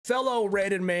Fellow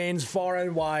Raiden mains far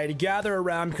and wide, gather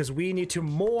around because we need to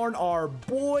mourn our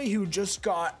boy who just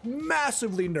got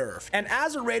massively nerfed. And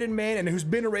as a Raiden main, and who's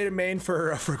been a Raiden main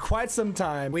for quite some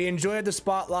time, we enjoyed the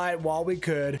spotlight while we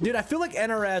could. Dude, I feel like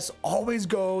NRS always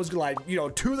goes like, you know,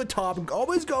 to the top,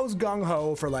 always goes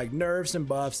gung-ho for like nerfs and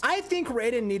buffs. I think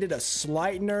Raiden needed a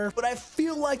slight nerf, but I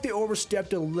feel like they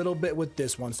overstepped a little bit with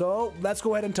this one. So let's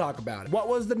go ahead and talk about it. What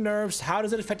was the nerfs? How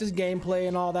does it affect his gameplay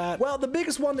and all that? Well, the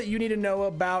biggest one that you need to know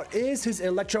about is his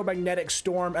electromagnetic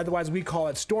storm, otherwise we call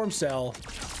it storm cell.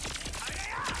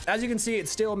 As you can see, it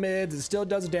still mids, it still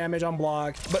does damage on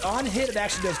block, but on hit it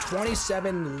actually does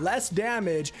 27 less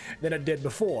damage than it did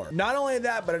before. Not only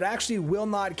that, but it actually will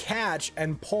not catch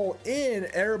and pull in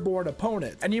airborne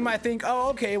opponents. And you might think,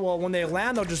 oh, okay, well, when they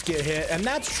land, they'll just get hit. And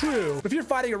that's true. If you're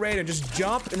fighting a Raiden, just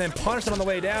jump and then punish them on the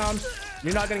way down.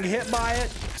 You're not gonna get hit by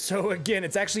it. So again,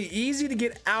 it's actually easy to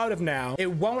get out of now.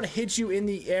 It won't hit you in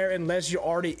the air unless you're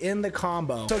already in the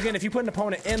combo. So again, if you put an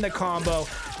opponent in the combo,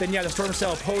 then yeah, the storm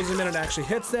cell pulls them in and actually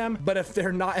hits them. But if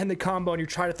they're not in the combo and you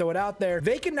try to throw it out there,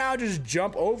 they can now just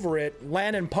jump over it,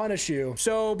 land and punish you.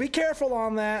 So be careful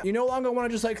on that. You no longer want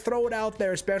to just like throw it out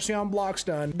there, especially on block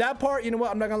stun. That part, you know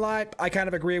what, I'm not gonna lie, I kind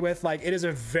of agree with. Like, it is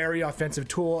a very offensive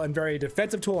tool and very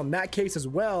defensive tool in that case as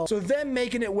well. So them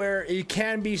making it where it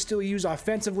can be still used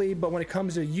offensively, but when it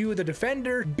comes to you, the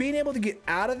defender, being able to get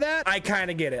out of that, I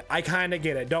kind of get it. I kind of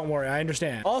get it. Don't worry, I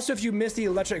understand. Also, if you miss the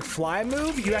electric fly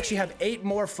move, you actually have 8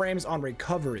 more frames on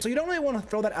recovery. So you don't really want to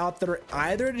throw that out there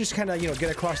either to just kind of, you know,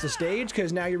 get across the stage,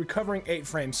 because now you're recovering 8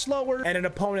 frames slower, and an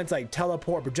opponent's like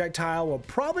teleport projectile will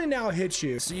probably now hit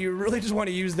you. So you really just want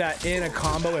to use that in a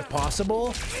combo if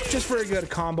possible, just for a good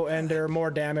combo ender, more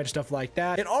damage, stuff like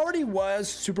that. It already was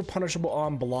super punishable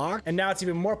on block, and now it's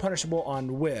even more punishable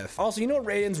on whiff. Also, you know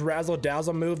Raiden's Razzle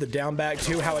Dazzle move, the down back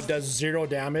 2, how it does 0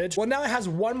 damage? Well, now it has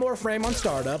 1 more frame on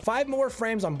startup, 5 more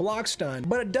frames on block stun,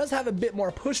 but it does have a bit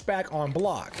more pushback on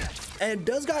block. And it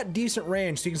does got decent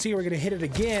range, so you can see we're gonna hit it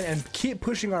again and keep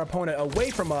pushing our opponent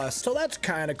away from us. So that's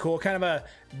kind of cool, kind of a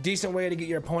decent way to get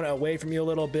your opponent away from you a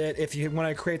little bit if you want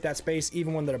to create that space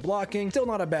even when they're blocking. Still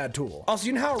not a bad tool. Also,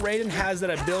 you know how Raiden has that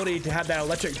ability to have that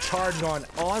electric charge going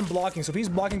on blocking. So if he's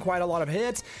blocking quite a lot of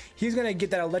hits, he's gonna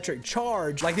get that electric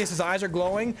charge like this. His eyes are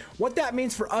glowing. What that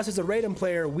means for us as a Raiden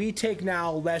player, we take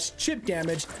now less chip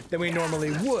damage than we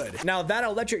normally would. Now that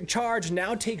electric charge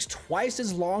now takes twice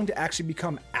as long to actually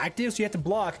become active, so you have to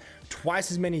block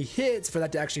twice as many hits for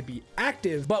that to actually be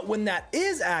active. But when that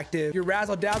is active, your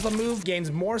Razzle Dazzle move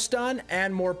gains more stun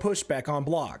and more pushback on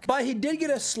block. But he did get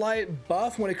a slight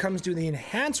buff when it comes to the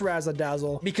enhanced Razzle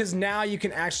Dazzle, because now you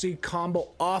can actually combo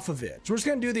off of it. So we're just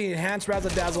gonna do the enhanced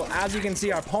Razzle Dazzle. As you can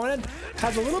see, our opponent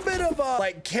has a little bit of a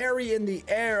like carry in the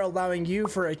air, allowing you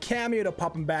for a cameo to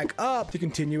pop him back up to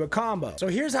continue a combo. So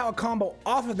here's how a combo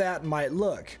off of that might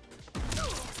look.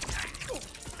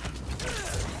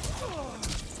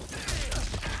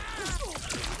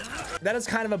 That is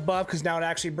kind of a buff because now it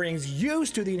actually brings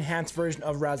use to the enhanced version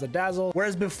of Razzle Dazzle,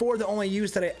 whereas before the only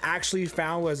use that I actually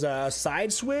found was a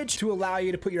side switch to allow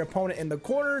you to put your opponent in the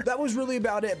corner. That was really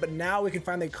about it, but now we can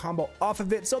finally combo off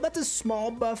of it. So that's a small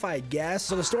buff, I guess.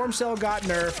 So the Storm Cell got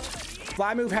nerfed.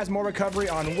 Fly move has more recovery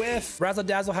on whiff. Razzle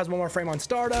Dazzle has 1 more frame on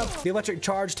startup. The electric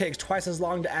charge takes twice as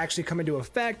long to actually come into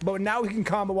effect, but now we can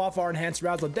combo off our enhanced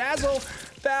Razzle Dazzle.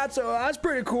 That's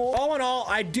pretty cool. All in all,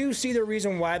 I do see the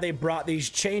reason why they brought these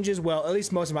changes. Well, at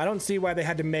least most of them. I don't see why they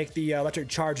had to make the electric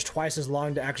charge twice as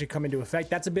long to actually come into effect.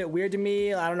 That's a bit weird to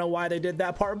me. I don't know why they did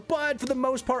that part, but for the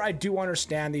most part, I do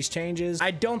understand these changes.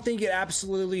 I don't think it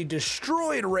absolutely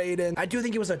destroyed Raiden. I do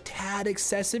think it was a tad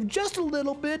excessive, just a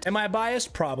little bit. Am I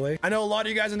biased? Probably. I know a lot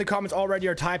of you guys in the comments already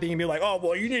are typing and be like, oh,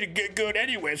 well, you need to get good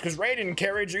anyways because Raiden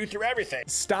carried you through everything.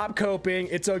 Stop coping.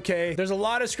 It's okay. There's a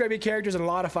lot of scrubby characters in a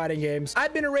lot of fighting games.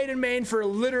 I've been a Raiden main for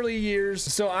literally years,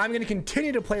 so I'm going to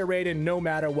continue to play Raiden no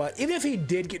matter what. Even if he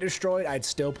did get destroyed, I'd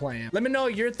still play him. Let me know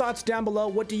your thoughts down below.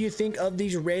 What do you think of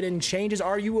these Raiden changes?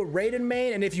 Are you a Raiden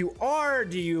main? And if you are,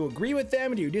 do you agree with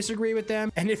them? Do you disagree with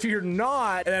them? And if you're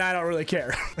not, then I don't really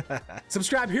care.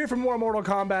 Subscribe here for more Mortal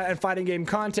Kombat and fighting game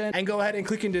content, and go ahead and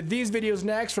click into these videos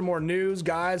next for more news,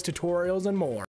 guides, tutorials, and more.